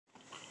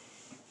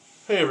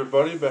Hey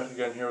everybody, back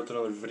again here with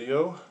another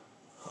video.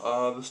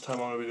 This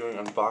time I'm going to be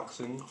doing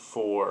unboxing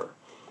for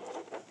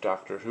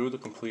Doctor Who, the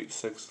complete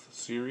 6th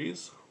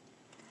series.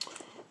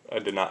 I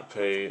did not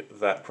pay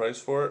that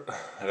price for it.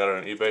 I got it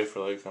on eBay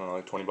for like, I don't know,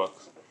 like 20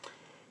 bucks.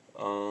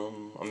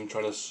 I'm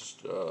trying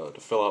to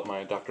fill out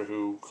my Doctor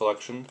Who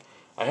collection.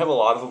 I have a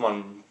lot of them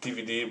on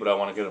DVD, but I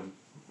want to get them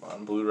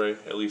on Blu-ray,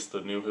 at least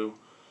the new Who.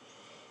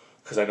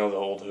 Because I know the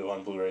old Who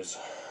on Blu-ray is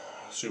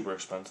super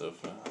expensive.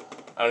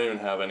 I don't even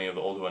have any of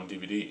the old Who on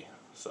DVD.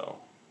 So,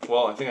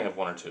 well, I think I have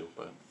one or two,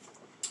 but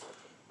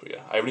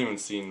yeah, I haven't even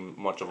seen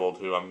much of old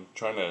Who. I'm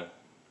trying to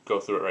go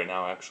through it right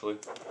now, actually,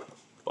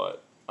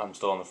 but I'm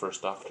still on the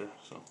first Doctor,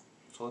 so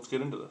let's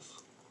get into this.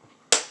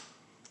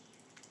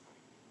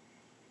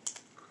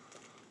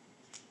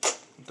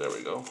 There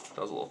we go.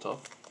 That was a little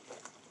tough.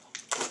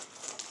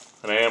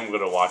 And I am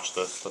gonna watch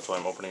this. That's why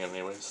I'm opening it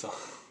anyway. So,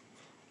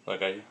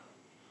 like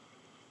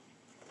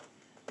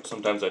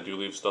sometimes I do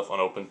leave stuff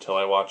unopened till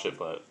I watch it,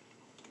 but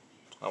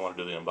I want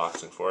to do the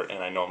unboxing for it,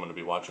 and I know I'm going to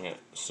be watching it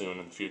soon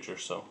in the future,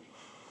 so,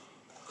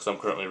 because I'm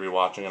currently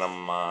rewatching it.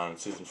 I'm on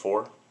season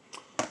 4,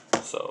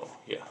 so,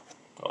 yeah.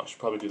 Oh, I should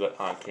probably do that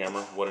on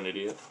camera. What an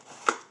idiot.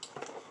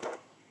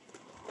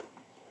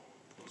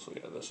 So,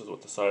 yeah, this is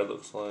what the side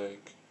looks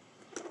like.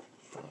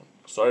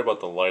 Sorry about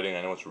the lighting.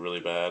 I know it's really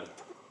bad.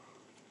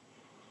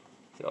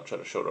 Yeah, I'll try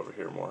to show it over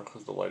here more,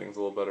 because the lighting's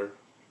a little better.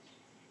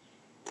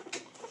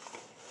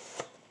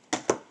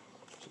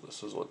 So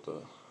this is what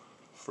the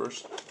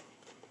first...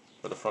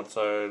 for the front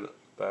side,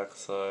 back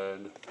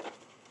side.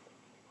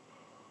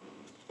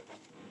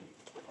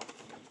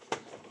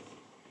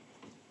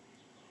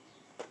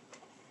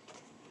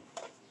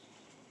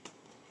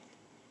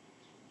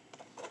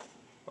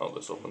 Oh,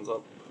 this opens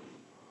up.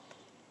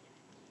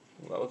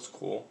 That looks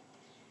cool.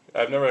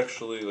 I've never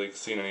actually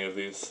seen any of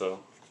these,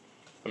 so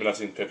I mean I've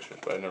seen pictures,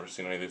 but I've never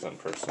seen any of these in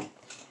person.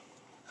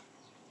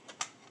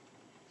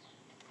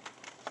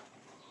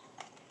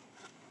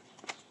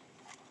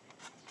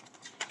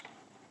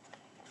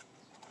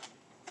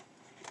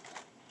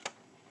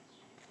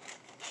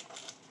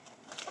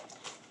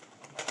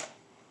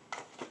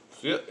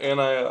 So yeah, and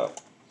I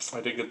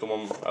did get the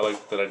one. I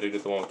like that I did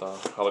get the one with the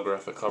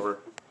holographic cover,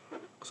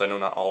 because I know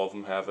not all of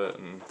them have it,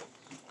 and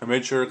I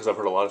made sure, because I've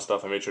heard a lot of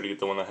stuff, I made sure to get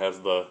the one that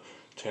has the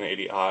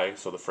 1080i,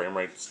 so the frame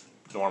rate's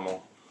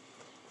normal.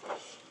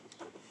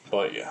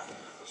 But yeah,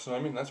 so I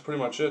mean that's pretty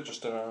much it.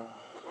 Just an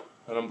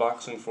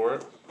unboxing for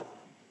it.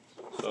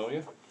 So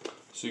yeah,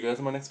 see you guys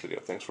in my next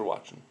video. Thanks for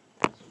watching.